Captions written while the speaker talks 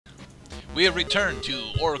We have returned to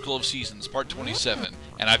Oracle of Seasons, Part 27,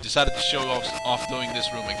 and I've decided to show off doing this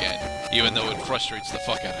room again, even though it frustrates the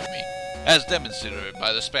fuck out of me, as demonstrated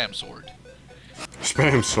by the spam sword.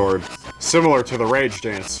 Spam sword. Similar to the rage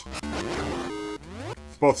dance.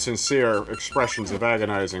 Both sincere expressions of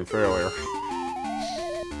agonizing failure.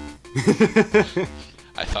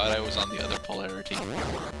 I thought I was on the other polarity.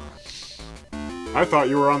 I thought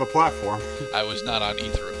you were on the platform. I was not on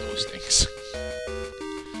either of those things.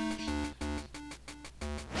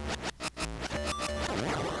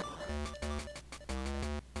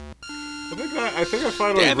 I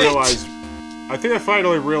think I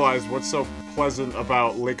finally realized what's so pleasant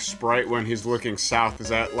about Lick's sprite when he's looking south is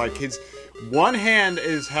that, like, his one hand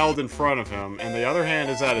is held in front of him and the other hand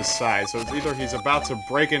is at his side, so it's either he's about to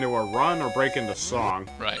break into a run or break into song.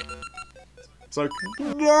 Right. It's like,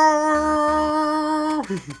 no!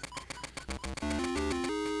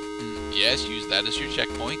 Yes, use that as your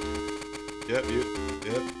checkpoint. Yep.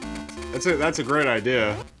 That's a great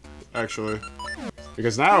idea, actually.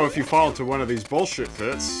 Because now, if you fall into one of these bullshit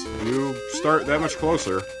fits, you start that much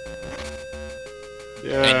closer.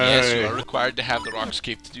 Yay. And yes, you are required to have the rock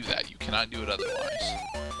escape to do that. You cannot do it otherwise.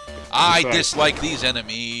 I dislike these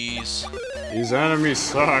enemies. These enemies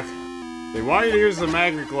suck. They want you to use the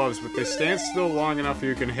magnet gloves, but they stand still long enough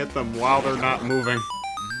you can hit them while they're not moving.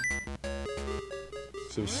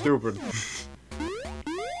 So stupid.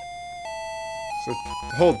 So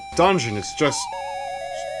the whole dungeon is just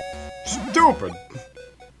stupid.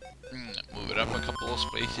 Move it up a couple of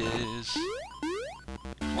spaces.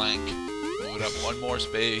 Clank. Move it up one more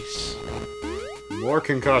space. More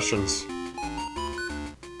concussions.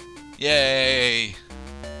 Yay!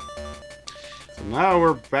 So now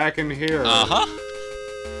we're back in here. Uh-huh.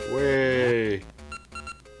 Way.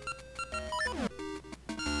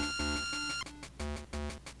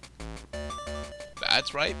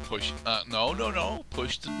 That's right. Push. No.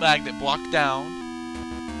 Push the magnet block down.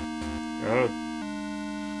 What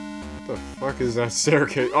the fuck is that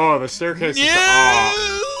staircase? Oh, the staircase. Yeah!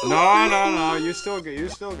 No. You still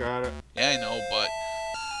got it. Yeah, I know, but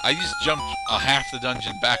I just jumped half the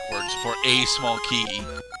dungeon backwards for a small key.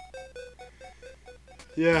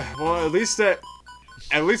 Yeah. Well, at least it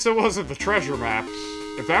wasn't the treasure map.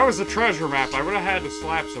 If that was the treasure map, I would have had to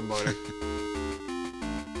slap somebody.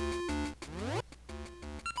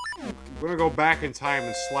 I'm gonna go back in time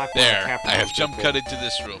and slap there. on the I have jump cut into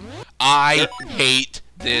this room. I hate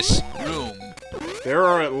this room. There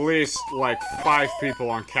are at least, like, 5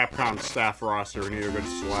 people on Capcom's staff roster who need a good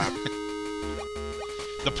slap.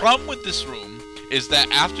 The problem with this room is that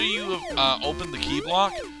after you have opened the key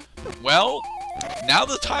block, well, now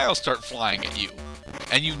the tiles start flying at you.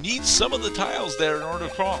 And you need some of the tiles there in order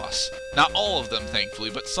to cross. Not all of them,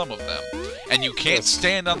 thankfully, but some of them. And you can't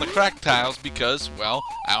stand on the cracked tiles because, well,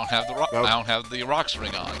 I don't have the rocks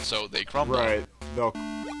ring on, so they crumble. Right.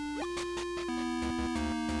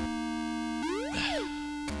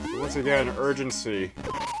 Once again, urgency.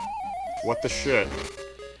 What the shit?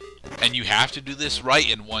 And you have to do this right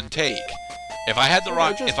in one take. If I had the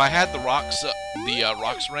rocks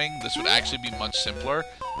ring, this would actually be much simpler.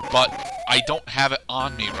 But I don't have it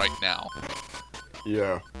on me right now.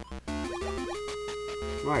 Yeah.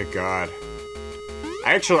 My God.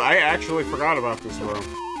 I actually forgot about this room.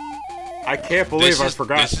 I can't believe I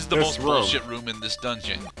forgot this room. This is the most bullshit room in this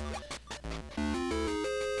dungeon.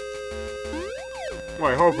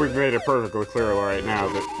 Well, I hope we've made it perfectly clear right now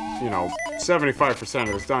that, you know, 75%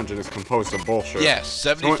 of this dungeon is composed of bullshit. Yes,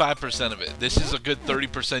 75% of it. This is a good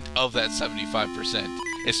 30% of that 75%.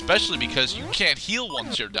 Especially because you can't heal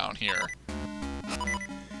once you're down here.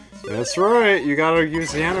 That's right, you gotta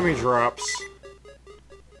use the enemy drops.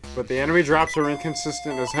 But the enemy drops are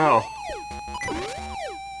inconsistent as hell.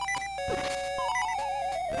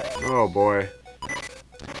 Oh boy.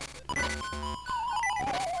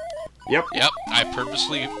 Yep, I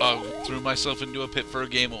purposely threw myself into a pit for a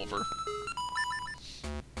game over.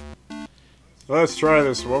 Let's try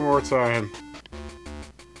this one more time.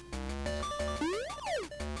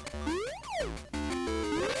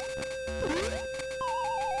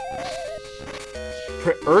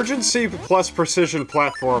 Urgency plus precision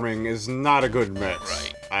platforming is not a good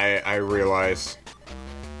mix. Right. I realize.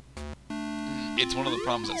 It's one of the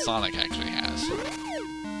problems that Sonic actually has.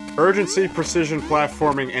 Urgency, precision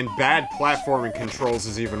platforming, and bad platforming controls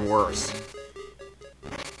is even worse.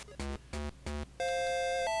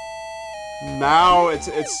 Now, it's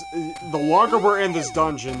the longer we're in this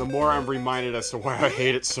dungeon, the more I'm reminded as to why I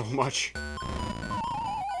hate it so much.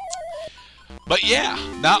 But yeah,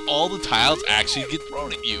 not all the tiles actually get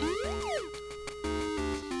thrown at you.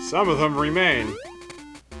 Some of them remain.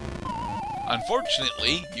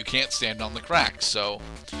 Unfortunately, you can't stand on the cracks, so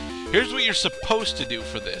here's what you're supposed to do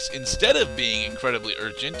for this. Instead of being incredibly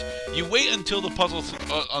urgent, you wait until the puzzle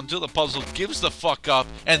gives the fuck up,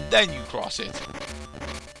 and then you cross it.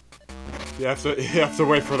 You have to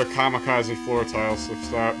wait for the kamikaze floor tiles to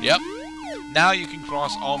stop. Yep. Now you can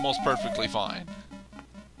cross almost perfectly fine.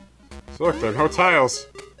 So look, there are no tiles.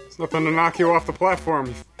 There's nothing to knock you off the platform.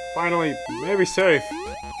 You finally, maybe safe.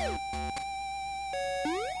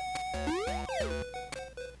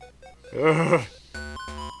 Ugh.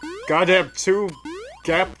 Goddamn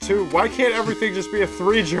gap 2. Why can't everything just be a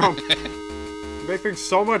 3 jump? Make things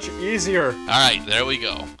so much easier. Alright, there we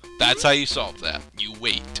go. That's how you solve that. You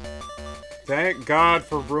wait. Thank God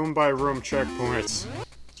for room-by-room checkpoints.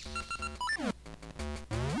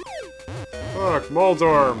 Look,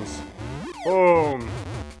 Moldorms. Boom.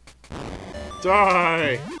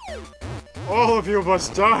 Die. All of you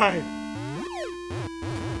must die.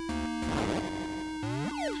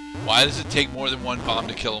 Why does it take more than one bomb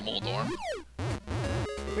to kill a Moldorm?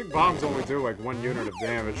 I think bombs only do like 1 unit of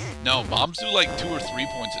damage. No, bombs do like 2 or 3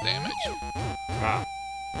 points of damage. Ah.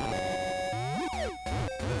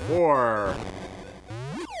 4.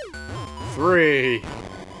 3.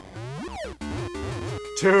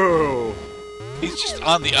 2. He's just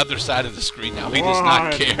on the other side of the screen now. He does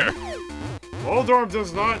not care. Moldorm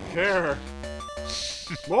does not care.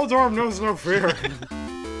 Moldorm knows no fear.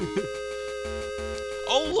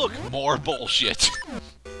 Oh, look, more bullshit.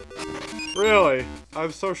 Really?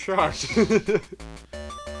 I'm so shocked.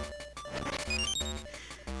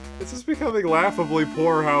 This is becoming laughably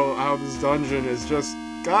poor how this dungeon is just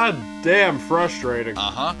goddamn frustrating.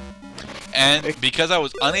 Uh-huh. And because I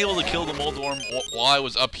was unable to kill the Moldorm while I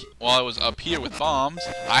was up here with bombs,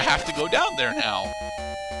 I have to go down there now.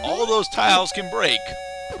 All of those tiles can break.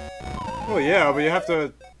 Well, yeah, but you have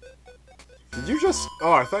to... Did you just...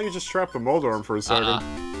 Oh, I thought you just trapped the Moldorm for a second.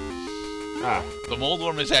 Ah. The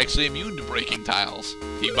Moldorm is actually immune to breaking tiles.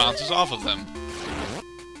 He bounces off of them.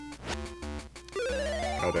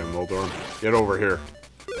 Goddamn Moldorm. Get over here.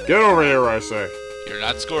 Get over here, I say. You're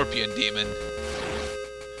not Scorpion Demon.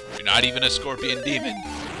 You're not even a Scorpion Demon.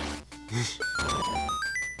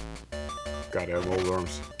 Goddamn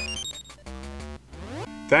Moldorms.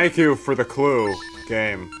 Thank you for the clue,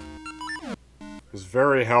 game. It was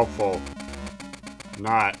very helpful.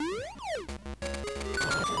 Not.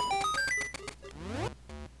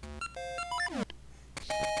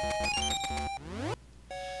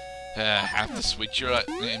 Have to switch your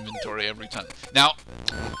inventory every time. Now,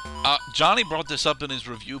 Johnny brought this up in his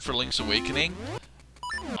review for Link's Awakening.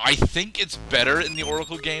 I think it's better in the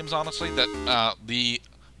Oracle games, honestly. That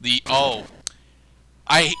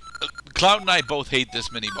Cloud and I both hate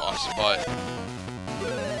this mini boss, but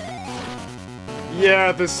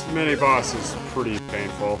yeah, this mini boss is pretty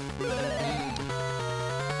painful.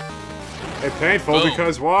 Hey, painful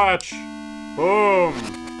because watch. Boom.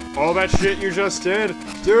 All that shit you just did,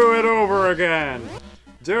 do it over again.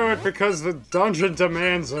 Do it because the dungeon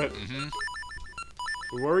demands it.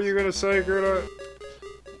 What were you gonna say, Gerda?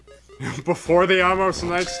 Before the Amos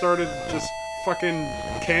Knights started just fucking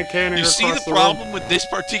canning you across see the problem with this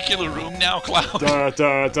particular room now, Cloud?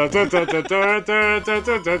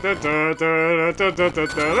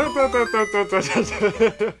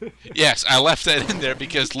 Yes, I left that in there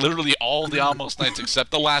because literally all the Amos Knights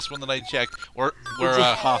except the last one that I checked were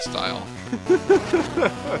hostile.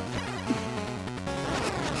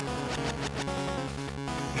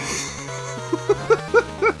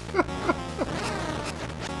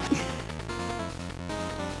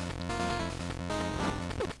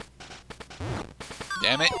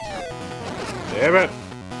 Damn it. Damn it.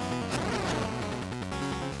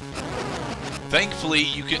 Thankfully,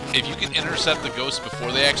 if you can intercept the ghosts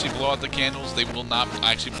before they actually blow out the candles, they will not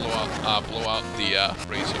actually blow out the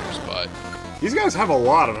braziers. But these guys have a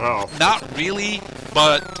lot of health. Not really,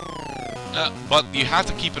 but you have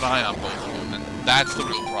to keep an eye on both of them, and that's the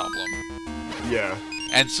real problem. Yeah.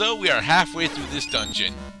 And so we are halfway through this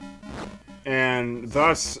dungeon, and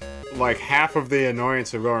thus, like, half of the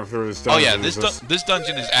annoyance of going through this dungeon. Oh yeah, this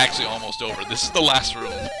dungeon is actually almost over. This is the last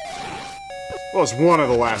room. Well, it's one of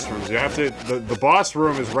the last rooms. You have to. The boss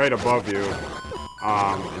room is right above you,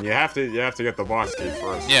 and you have to get the boss key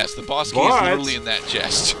first. Yes, the boss key is literally in that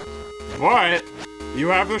chest. But you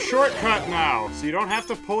have the shortcut now, so you don't have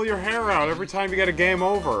to pull your hair out every time you get a game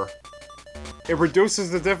over. It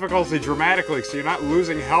reduces the difficulty dramatically, so you're not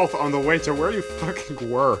losing health on the way to where you fucking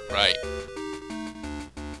were. Right.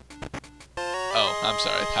 Oh, I'm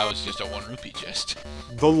sorry. That was just a 1 rupee chest.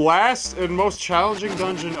 The last and most challenging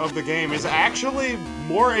dungeon of the game is actually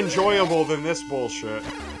more enjoyable than this bullshit.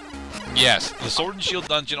 Yes, the Sword and Shield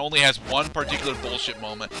dungeon only has one particular bullshit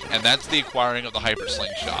moment, and that's the acquiring of the Hyper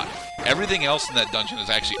Slingshot. Everything else in that dungeon is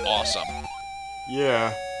actually awesome.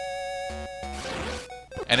 Yeah.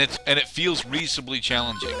 And it feels reasonably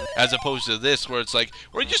challenging, as opposed to this, where it's like,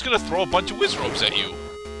 we're just gonna throw a bunch of Wizrobes at you.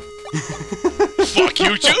 Fuck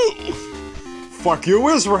you too! Fuck you,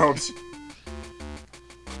 Wizrobes!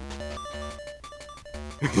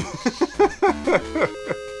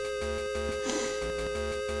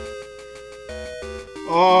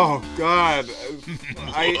 Oh God,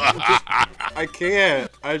 I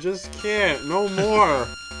can't. I just can't. No more.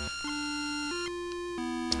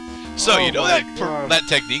 So you know that God. that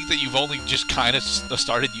technique that you've only just kind of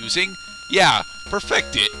started using? Yeah,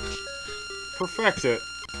 perfect it. Perfect it.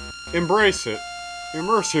 Embrace it.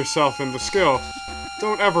 Immerse yourself in the skill.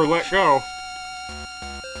 Don't ever let go.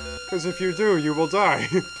 Because if you do, you will die.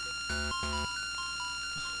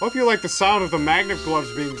 Hope you like the sound of the magnet gloves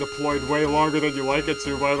being deployed way longer than you like it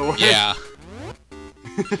to, by the way. Yeah.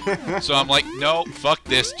 So I'm like, no, fuck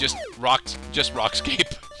this, just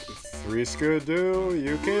Rockscape. Three's good do,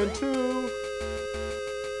 you can too.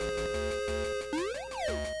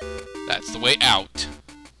 That's the way out.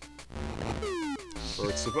 Or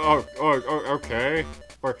it's okay.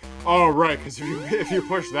 Or right, because if you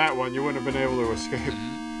push that one, you wouldn't have been able to escape.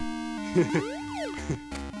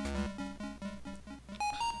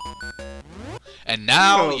 And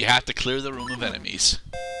now you have to clear the room of enemies.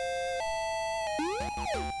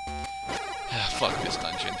 Fuck this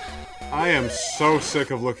dungeon. I am so sick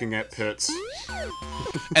of looking at pits.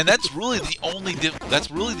 And that's really the only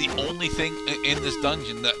thing in this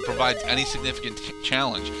dungeon that provides any significant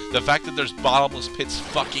challenge. The fact that there's bottomless pits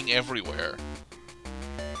fucking everywhere.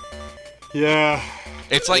 Yeah.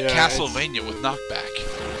 It's like Castlevania with knockback.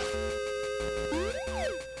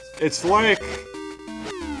 It's like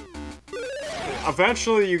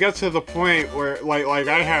eventually you get to the point where, like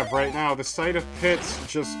I have right now, the sight of pits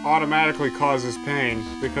just automatically causes pain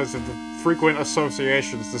because of the frequent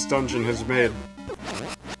associations this dungeon has made.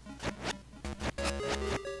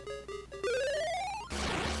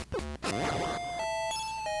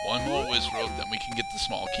 One more Wizrobe, then we can get the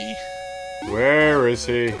small key. Where is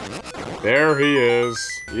he? There he is.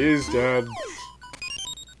 He's dead.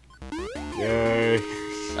 Yay.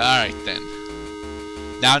 Alright then.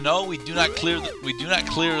 Now no, we do not clear the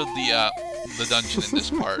dungeon in this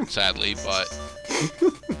part, sadly, but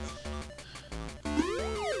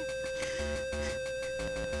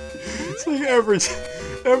it's like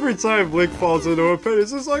every time Link falls into a pit,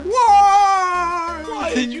 it's just like, why?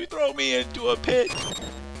 Why did you throw me into a pit?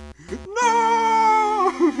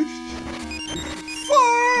 No!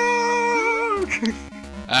 Fuck!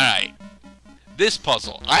 Alright. This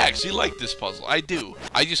puzzle. I actually like this puzzle. I do.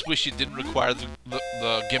 I just wish it didn't require the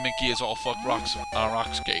gimmicky as all fuck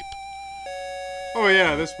Rockscape. Oh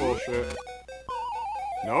yeah, this bullshit.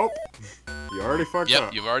 Nope. You already fucked up.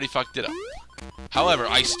 Yep, you've already fucked it up. However,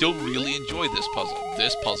 I still really enjoy this puzzle.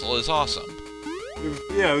 This puzzle is awesome.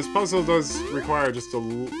 Yeah, this puzzle does require just a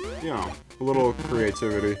little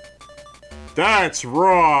creativity. That's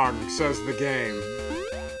wrong, says the game.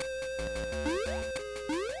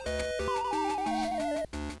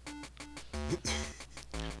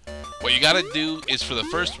 What you gotta do is, for the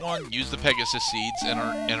first one, use the Pegasus Seeds in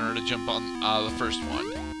order to jump on the first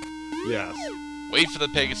one. Yes. Wait for the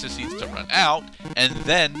Pegasus Seeds to run out, and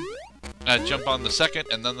then jump on the second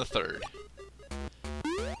and then the third.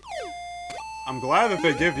 I'm glad that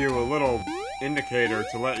they give you a little indicator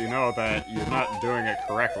to let you know that you're not doing it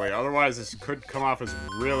correctly. Otherwise, this could come off as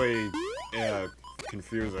really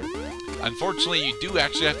confusing. Unfortunately, you do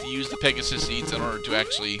actually have to use the Pegasus Seeds in order to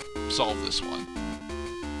actually solve this one.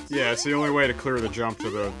 Yeah, it's the only way to clear the jump to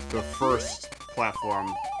the first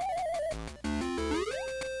platform.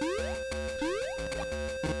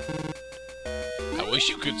 I wish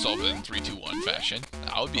you could solve it in 3-2-1 fashion.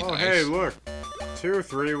 That would be nice. Hey, look. 2,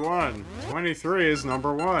 3, 1. 23 is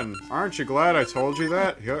number 1. Aren't you glad I told you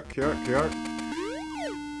that? Yuck, yuck, yuck.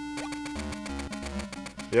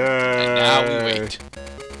 Yay! And now we wait.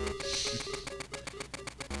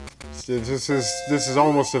 This is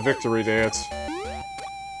almost a victory dance.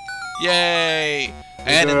 Yay!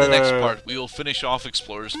 And in the next part, we will finish off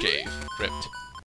Explorer's Cave Crypt.